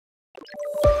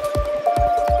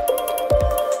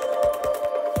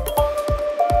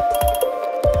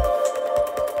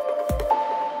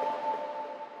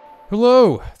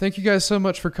Hello, thank you guys so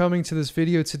much for coming to this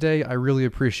video today. I really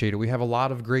appreciate it. We have a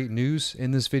lot of great news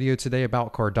in this video today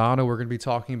about Cardano. We're going to be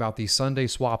talking about the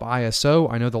SundaeSwap ISO.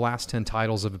 I know the last 10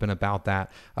 titles have been about that,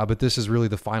 but this is really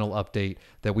the final update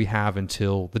that we have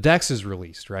until the DEX is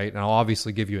released, right? And I'll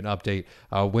obviously give you an update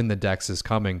when the DEX is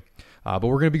coming. But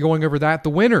we're going to be going over that. The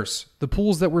winners, the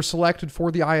pools that were selected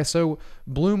for the ISO.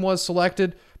 Bloom was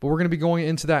selected, but we're going to be going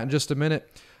into that in just a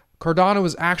minute. Cardano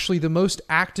is actually the most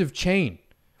active chain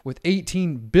with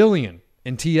 18 billion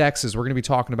in TXs. We're going to be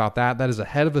talking about that. That is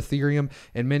ahead of Ethereum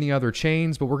and many other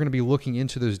chains, but we're going to be looking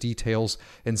into those details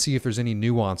and see if there's any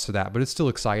nuance to that. But it's still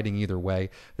exciting either way.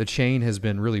 The chain has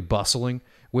been really bustling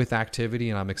with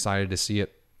activity, and I'm excited to see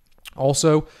it.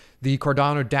 Also, the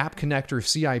Cardano dApp Connector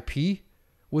CIP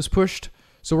was pushed.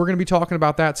 So we're going to be talking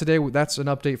about that today. That's an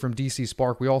update from DC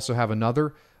Spark. We also have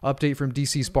another update from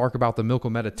DC Spark about the Milk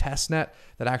Meta testnet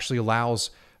that actually allows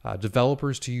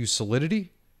developers to use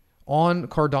Solidity on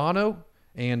Cardano,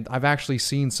 and I've actually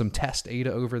seen some test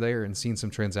ADA over there and seen some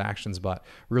transactions, but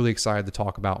really excited to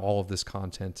talk about all of this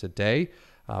content today.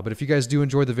 But if you guys do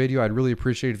enjoy the video, I'd really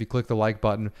appreciate it if you click the like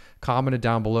button, comment it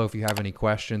down below if you have any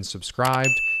questions, subscribed,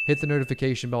 hit the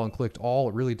notification bell, and clicked all.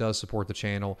 It really does support the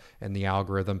channel and the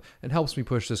algorithm and helps me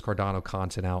push this Cardano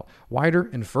content out wider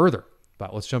and further.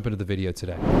 But let's jump into the video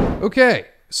today. Okay,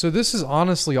 so this is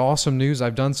honestly awesome news.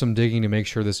 I've done some digging to make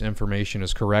sure this information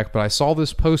is correct, but I saw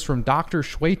this post from Dr.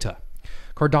 Shweta.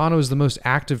 Cardano is the most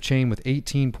active chain with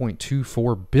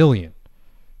 18.24 billion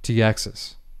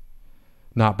TXs.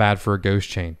 Not bad for a ghost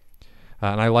chain.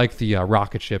 And I like the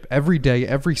rocket ship. Every day,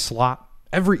 every slot,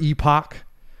 every epoch,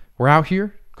 we're out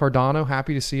here. Cardano,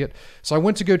 happy to see it. So I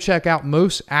went to go check out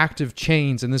most active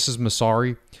chains, and this is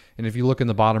Masari. And if you look in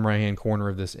the bottom right-hand corner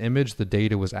of this image, the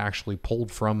data was actually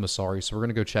pulled from Masari. So we're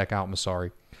going to go check out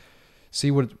Masari,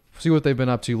 see what they've been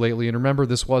up to lately. And remember,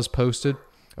 this was posted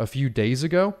a few days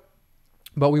ago,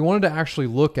 but we wanted to actually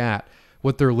look at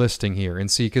what they're listing here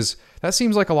and see, because that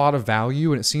seems like a lot of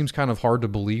value, and it seems kind of hard to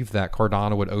believe that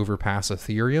Cardano would overpass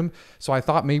Ethereum. So I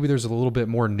thought maybe there's a little bit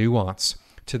more nuance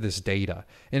to this data.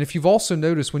 And if you've also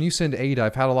noticed, when you send ADA,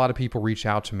 I've had a lot of people reach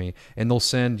out to me and they'll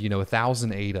send,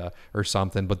 1,000 ADA or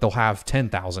something, but they'll have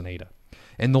 10,000 ADA.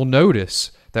 And they'll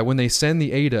notice that when they send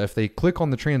the ADA, if they click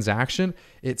on the transaction,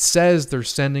 it says they're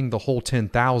sending the whole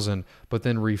 10,000, but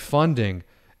then refunding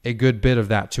a good bit of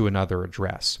that to another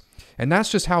address. And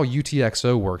that's just how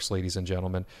UTXO works, ladies and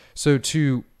gentlemen. So if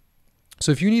you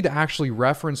need to actually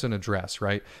reference an address,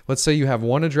 right? Let's say you have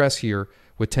one address here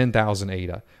with 10,000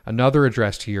 ADA, another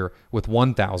address here with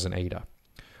 1,000 ADA.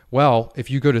 Well, if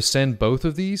you go to send both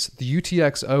of these, the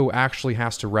UTXO actually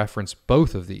has to reference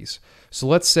both of these. So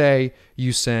let's say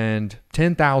you send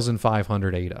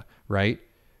 10,500 ADA, right?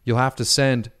 You'll have to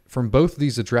send from both of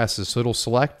these addresses. So it'll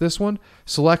select this one,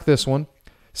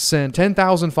 send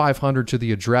 10,500 to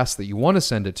the address that you want to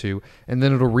send it to, and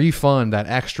then it'll refund that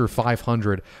extra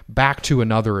 500 back to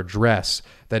another address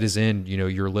that is in,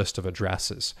 your list of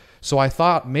addresses. So I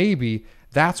thought maybe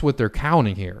that's what they're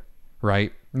counting here,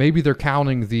 right? Maybe they're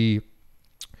counting the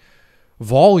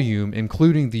volume,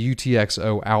 including the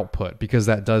UTXO output, because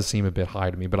that does seem a bit high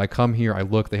to me. But I come here, I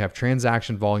look, they have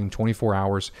transaction volume 24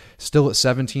 hours, still at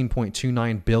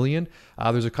 17.29 billion.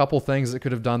 There's a couple things that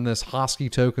could have done this.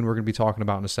 Hosky token, we're going to be talking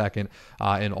about in a second,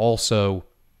 and also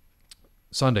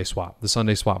SundaeSwap, the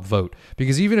SundaeSwap vote.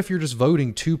 Because even if you're just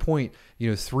voting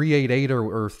 2.388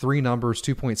 or three numbers,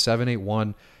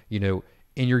 2.781,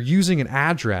 and you're using an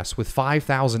address with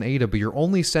 5,000 ADA, but you're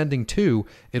only sending 2,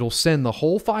 it'll send the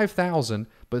whole 5,000,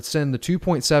 but send the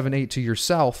 2.78 to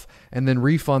yourself and then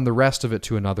refund the rest of it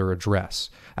to another address.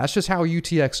 That's just how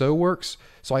UTXO works.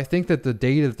 So I think that the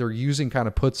data that they're using kind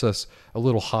of puts us a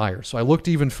little higher. So I looked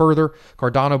even further.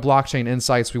 Cardano Blockchain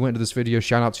Insights. We went into this video.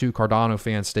 Shout out to Cardano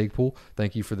fan Stakepool.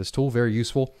 Thank you for this tool. Very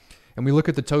useful. And we look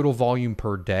at the total volume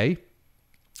per day.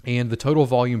 And the total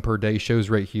volume per day shows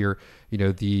right here,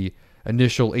 the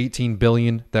initial 18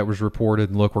 billion that was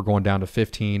reported, and look, we're going down to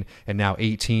 15 and now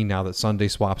 18 now that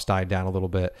SundaeSwap's died down a little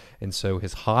bit, and so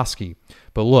has Hosky.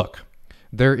 But look,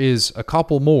 there is a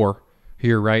couple more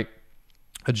here, right?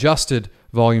 Adjusted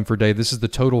volume per day. This is the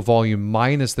total volume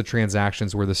minus the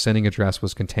transactions where the sending address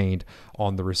was contained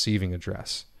on the receiving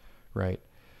address, right?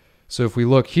 So if we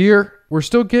look here, we're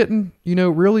still getting,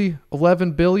 really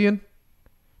 11 billion,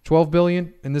 12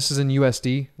 billion, and this is in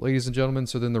USD, ladies and gentlemen.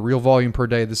 So then the real volume per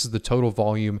day, this is the total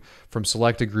volume from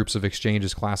selected groups of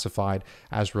exchanges classified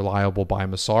as reliable by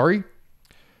Masari.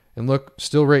 And look,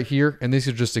 still right here, and these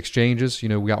are just exchanges. We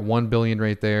got 1 billion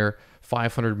right there,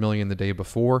 500 million the day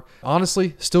before.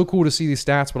 Honestly, still cool to see these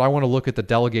stats, but I want to look at the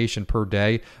delegation per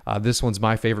day. This one's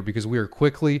my favorite because we are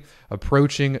quickly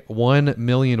approaching 1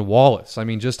 million wallets. I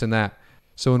mean, just in that.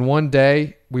 So in one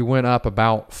day, we went up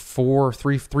about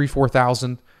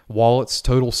 4,000 wallets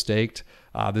total staked.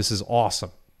 This is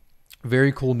awesome.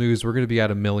 Very cool news. We're going to be at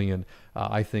 1 million,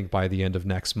 I think, by the end of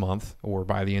next month or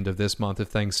by the end of this month if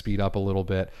things speed up a little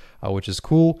bit, which is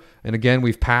cool. And again,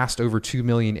 we've passed over 2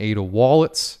 million ADA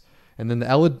wallets. And then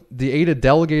the ADA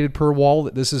delegated per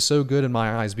wallet, this is so good in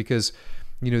my eyes because,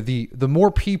 you know, the more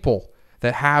people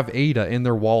that have ADA in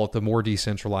their wallet, the more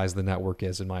decentralized the network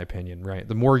is, in my opinion, right?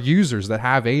 The more users that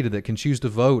have ADA that can choose to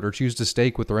vote or choose to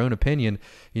stake with their own opinion,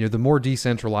 you know, the more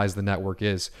decentralized the network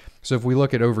is. So if we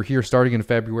look at over here, starting in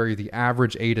February, the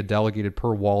average ADA delegated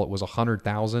per wallet was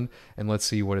 100,000, and let's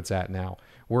see what it's at now.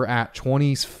 We're at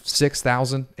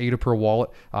 26,000 ADA per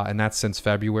wallet, and that's since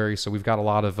February. So we've got a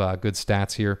lot of good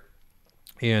stats here.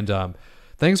 And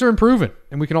things are improving,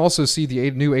 and we can also see the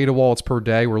new ADA wallets per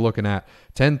day. We're looking at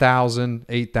 10,000,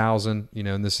 8,000, you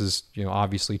know, and this is, you know,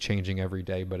 obviously changing every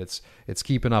day, but it's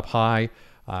keeping up high.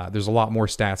 There's a lot more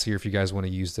stats here. If you guys want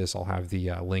to use this, I'll have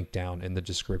the link down in the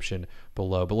description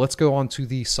below. But let's go on to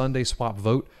the SundaeSwap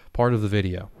vote part of the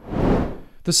video.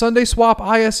 The SundaeSwap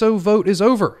ISO vote is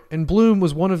over, and Bloom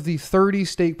was one of the 30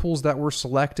 stake pools that were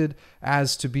selected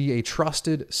as to be a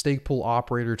trusted stake pool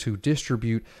operator to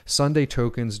distribute Sundae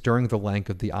tokens during the length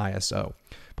of the ISO.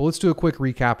 But let's do a quick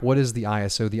recap. What is the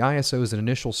ISO? The ISO is an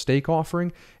initial stake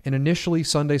offering, and initially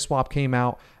SundaeSwap came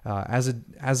out as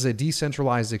a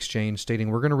decentralized exchange stating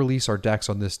we're going to release our DEX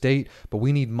on this date, but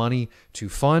we need money to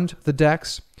fund the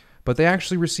DEX. But they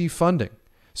actually received funding.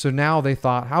 So now they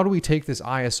thought, how do we take this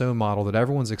ISO model that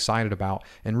everyone's excited about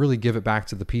and really give it back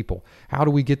to the people? How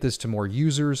do we get this to more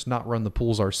users, not run the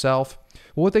pools ourselves?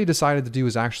 Well, what they decided to do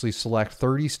is actually select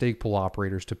 30 stake pool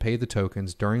operators to pay the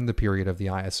tokens during the period of the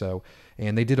ISO,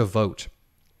 and they did a vote.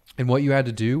 And what you had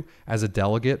to do as a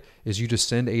delegate is you just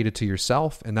send ADA to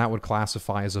yourself, and that would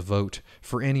classify as a vote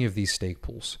for any of these stake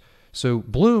pools. So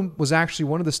Bloom was actually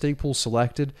one of the stake pools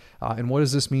selected. And what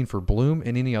does this mean for Bloom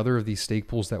and any other of these stake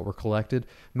pools that were collected?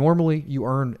 Normally, you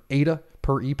earn ADA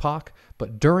per epoch,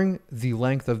 but during the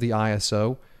length of the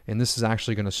ISO, and this is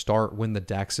actually going to start when the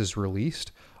DEX is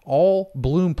released, all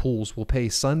Bloom pools will pay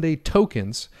Sundae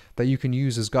tokens that you can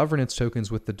use as governance tokens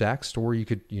with the DEX, or you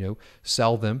could, you know,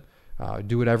 sell them,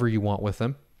 do whatever you want with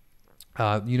them.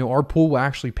 You know, our pool will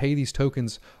actually pay these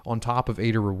tokens on top of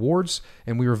ADA rewards,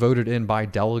 and we were voted in by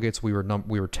delegates. We were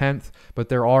 10th, but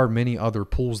there are many other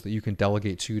pools that you can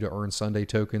delegate to earn Sundae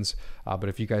tokens. But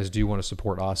if you guys do want to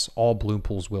support us, all Bloom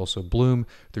pools will. So Bloom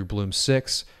through Bloom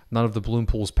 6, none of the Bloom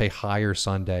pools pay higher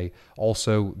Sundae.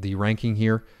 Also, the ranking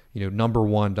here, you know, number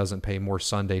 1 doesn't pay more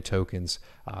Sundae tokens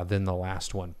than the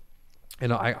last one.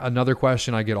 And another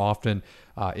question I get often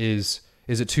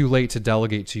is it too late to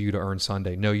delegate to you to earn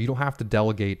Sundae? No, you don't have to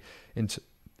delegate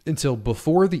until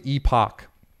before the epoch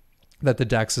that the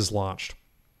DEX is launched.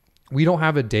 We don't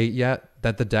have a date yet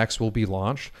that the DEX will be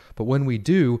launched, but when we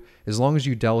do, as long as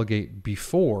you delegate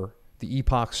before the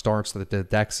epoch starts that the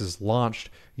DEX is launched,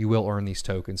 you will earn these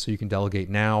tokens. So you can delegate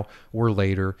now or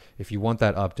later. If you want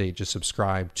that update, just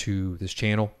subscribe to this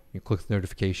channel. You click the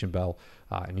notification bell,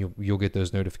 and you'll get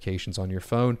those notifications on your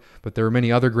phone. But there are many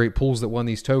other great pools that won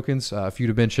these tokens. A few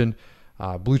to mention: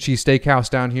 Blue Cheese Steakhouse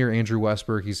down here, Andrew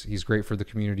Westberg. He's great for the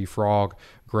community. Frog,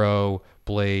 Grow,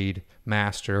 Blade,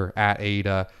 Master,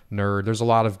 @ADA, Nerd. There's a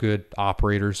lot of good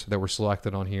operators that were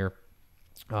selected on here.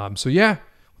 So yeah,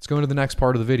 let's go into the next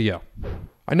part of the video.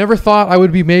 I never thought I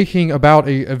would be making about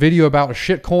a video about a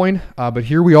shitcoin, but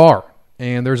here we are.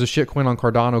 And there's a shitcoin on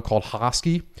Cardano called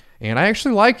Hosky. And I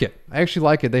actually like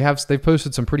it. They've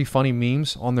posted some pretty funny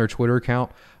memes on their Twitter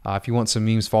account. If you want some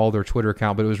memes, follow their Twitter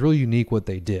account. But it was really unique what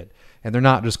they did. And they're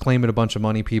not just claiming a bunch of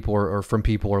money or from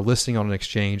people or listing on an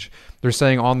exchange. They're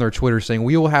saying on their Twitter, saying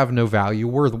we will have no value.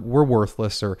 We're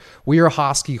worthless, or we are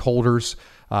Hosky holders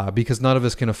because none of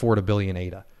us can afford $1 billion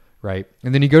ADA, right?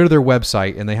 And then you go to their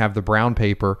website and they have the brown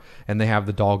paper and they have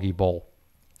the doggy bowl.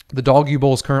 The doggy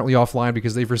bowl is currently offline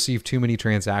because they've received too many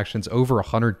transactions, over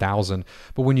 100,000.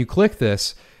 But when you click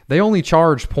this, they only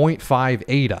charge 0.5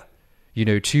 ADA, you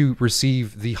know, to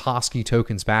receive the Hosky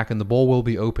tokens back, and the bowl will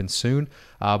be open soon.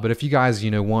 But if you guys,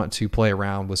 you know, want to play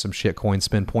around with some shitcoins,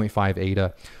 spend 0.5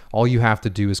 ADA, all you have to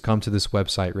do is come to this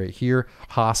website right here,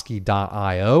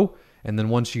 hosky.io. And then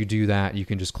once you do that, you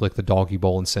can just click the doggy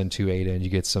bowl and send 2 ADA, and you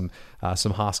get some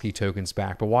Hosky tokens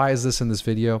back. But why is this in this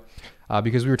video?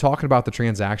 Because we were talking about the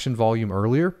transaction volume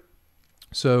earlier.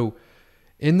 So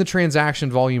In the transaction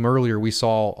volume earlier, we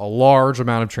saw a large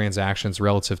amount of transactions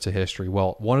relative to history.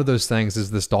 Well, one of those things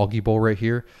is this doggy bowl right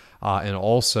here, and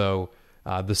also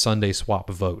the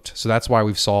SundaeSwap vote. So that's why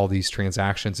we've saw these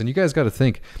transactions. And you guys got to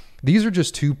think, these are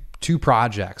just two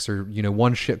projects, or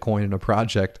one shitcoin in a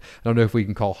project. I don't know if we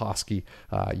can call Hosky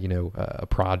a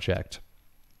project.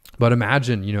 But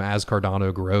imagine, as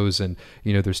Cardano grows and,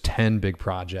 there's 10 big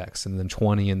projects and then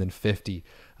 20 and then 50,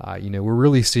 we're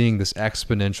really seeing this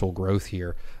exponential growth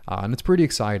here. And it's pretty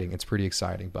exciting. It's pretty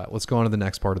exciting. But let's go on to the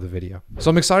next part of the video.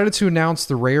 So I'm excited to announce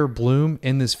the rare bloom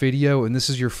in this video. And this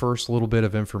is your first little bit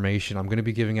of information. I'm going to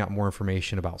be giving out more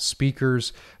information about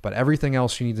speakers, but everything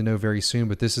else you need to know very soon.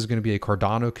 But this is going to be a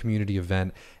Cardano community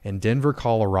event in Denver,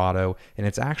 Colorado. And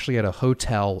it's actually at a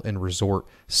hotel and resort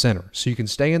center. So you can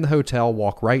stay in the hotel,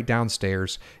 walk right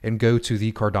downstairs, and go to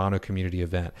the Cardano community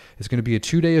event. It's going to be a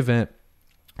 2-day event,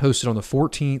 hosted on the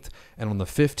 14th and on the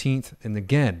 15th. And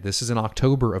again, this is in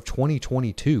October of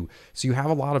 2022. So you have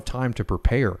a lot of time to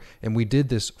prepare. And we did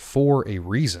this for a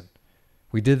reason.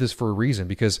 We did this for a reason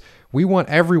because we want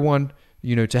everyone,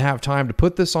 to have time to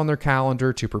put this on their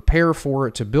calendar, to prepare for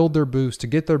it, to build their booths, to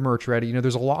get their merch ready.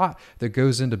 There's a lot that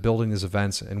goes into building these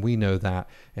events, and we know that.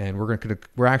 And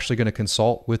we're actually going to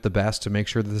consult with the best to make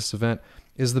sure that this event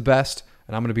is the best.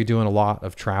 And I'm going to be doing a lot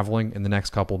of traveling in the next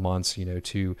couple of months,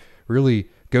 to really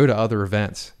go to other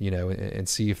events, and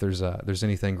see if there's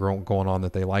anything going on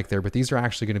that they like there. But these are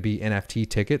actually going to be NFT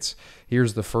tickets.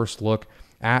 Here's the first look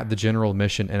at the general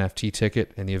admission NFT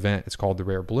ticket in the event. It's called the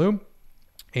Rare Bloom.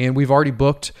 And we've already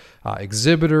booked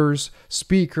exhibitors,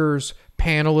 speakers,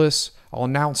 panelists. I'll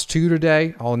announce 2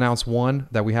 today. I'll announce 1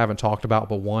 that we haven't talked about,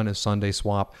 but 1 is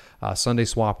SundaeSwap.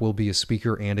 SundaeSwap will be a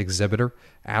speaker and exhibitor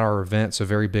at our event, so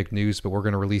very big news, but we're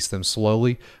going to release them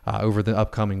slowly over the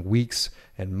upcoming weeks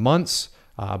and months.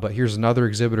 But here's another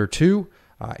exhibitor too,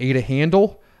 Ada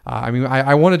Handel.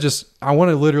 I want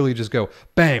to literally just go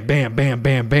bam, bam, bam,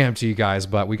 bam, bam to you guys,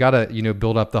 but we got to,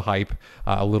 build up the hype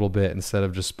a little bit instead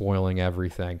of just spoiling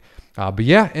everything. But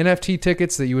yeah, NFT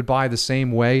tickets that you would buy the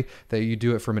same way that you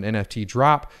do it from an NFT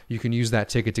drop. You can use that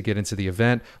ticket to get into the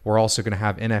event. We're also going to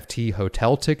have NFT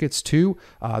hotel tickets too.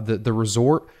 The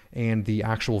resort and the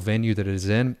actual venue that it is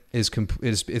in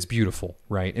is beautiful,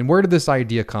 right? And where did this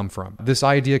idea come from? This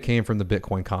idea came from the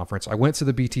Bitcoin conference. I went to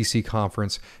the BTC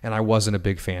conference and I wasn't a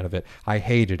big fan of it. I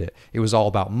hated it. It was all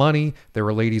about money. There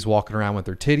were ladies walking around with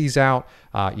their titties out.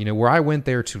 Where I went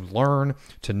there to learn,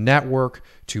 to network,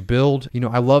 to build.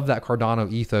 I love that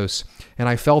Cardano ethos, and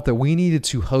I felt that we needed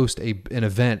to host an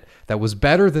event that was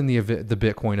better than the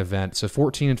Bitcoin event. So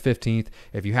 14th and 15th,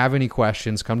 if you have any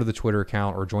questions, come to the Twitter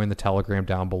account or join the Telegram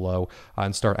down below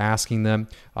and start asking them.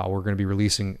 We're going to be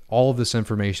releasing all of this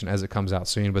information as it comes out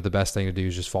soon, but the best thing to do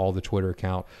is just follow the Twitter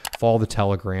account, follow the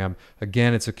Telegram.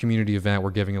 Again, it's a community event. We're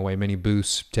giving away many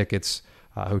booths, tickets,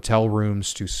 hotel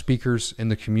rooms to speakers in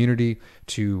the community,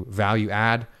 to value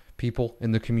add people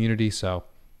in the community. So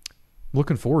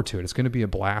looking forward to it. It's going to be a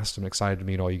blast. I'm excited to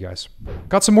meet all you guys.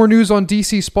 Got some more news on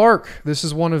DC Spark. This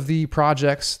is one of the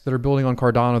projects that are building on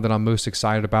Cardano that I'm most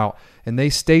excited about. And they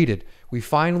stated, we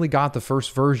finally got the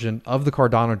first version of the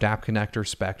Cardano dApp connector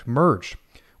spec merged.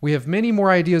 We have many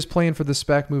more ideas planned for the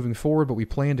spec moving forward, but we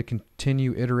plan to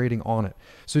continue iterating on it.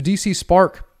 So DC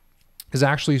Spark is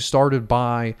actually started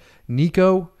by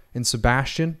Nico and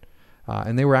Sebastian,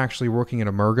 and they were actually working at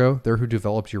Emergo. They're who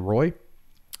developed Yoroi.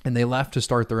 And they left to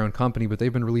start their own company, but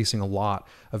they've been releasing a lot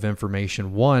of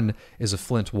information. One is a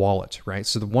Flint wallet, right?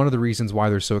 So one of the reasons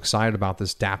why they're so excited about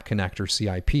this dApp connector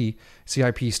CIP,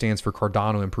 CIP stands for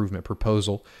Cardano Improvement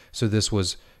Proposal. So this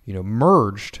was,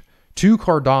 merged to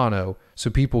Cardano so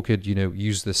people could,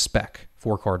 use this spec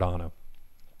for Cardano.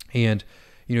 And,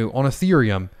 on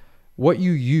Ethereum, what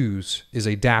you use is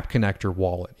a dApp connector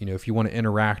wallet. If you want to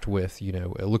interact with,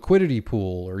 a liquidity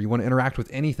pool, or you want to interact with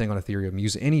anything on Ethereum,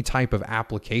 use any type of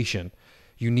application,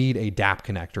 you need a dApp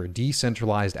connector, a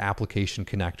decentralized application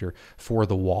connector for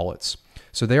the wallets.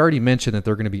 So they already mentioned that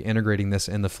they're going to be integrating this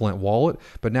in the Flint wallet.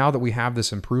 But now that we have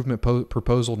this improvement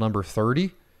proposal number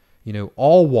 30,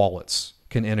 all wallets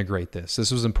can integrate this. This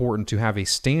was important to have a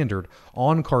standard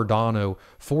on Cardano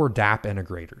for dApp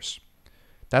integrators.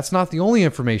 That's not the only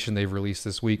information they've released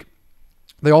this week.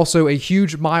 They also, a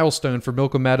huge milestone for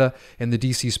Milk Meta and the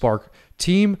DC Spark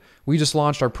team. We just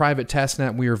launched our private testnet,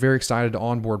 and we are very excited to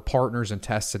onboard partners and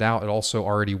test it out. It also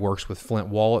already works with Flint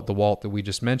Wallet, the wallet that we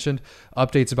just mentioned.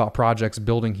 Updates about projects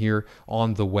building here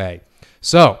on the way.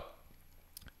 So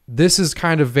this is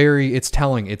kind of it's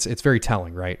telling. It's very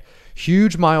telling, right?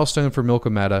 Huge milestone for Milk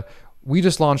Meta. We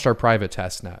just launched our private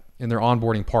testnet, and they're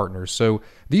onboarding partners. So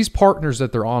these partners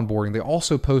that they're onboarding, they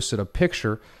also posted a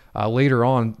picture later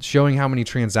on showing how many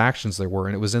transactions there were,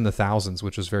 and it was in the thousands,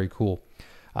 which was very cool.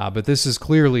 But this is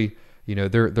clearly, you know,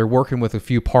 they're working with a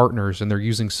few partners, and they're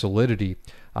using Solidity,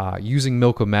 using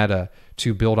Milk Meta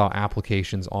to build out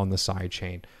applications on the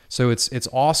sidechain. So it's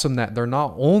awesome that they're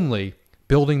not only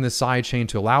building the sidechain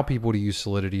to allow people to use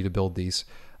Solidity to build these,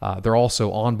 they're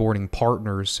also onboarding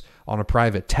partners on a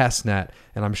private testnet,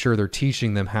 and I'm sure they're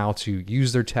teaching them how to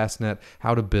use their testnet,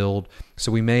 how to build.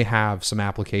 So we may have some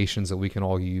applications that we can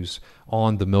all use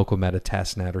on the Milk Meta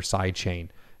testnet or sidechain.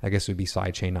 I guess it would be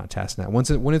sidechain, not testnet.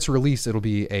 When it's released, it'll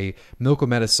be a Milk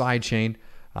Meta sidechain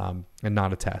and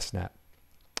not a testnet.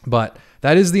 But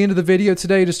that is the end of the video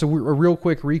today. Just a real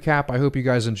quick recap. I hope you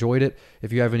guys enjoyed it.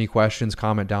 If you have any questions,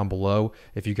 comment down below.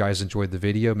 If you guys enjoyed the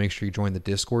video, make sure you join the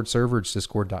Discord server. It's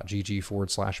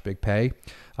discord.gg/bigpay.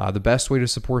 The best way to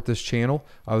support this channel,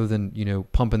 other than, you know,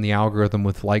 pumping the algorithm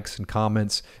with likes and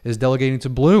comments, is delegating to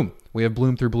Bloom. We have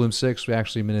Bloom through Bloom 6. We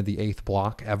actually minted the 8th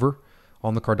block ever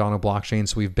on the Cardano blockchain.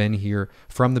 So we've been here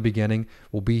from the beginning.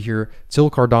 We'll be here till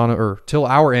Cardano, or till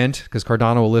our end, because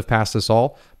Cardano will live past us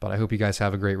all. But I hope you guys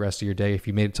have a great rest of your day. If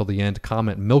you made it till the end,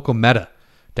 comment Milk Meta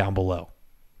down below.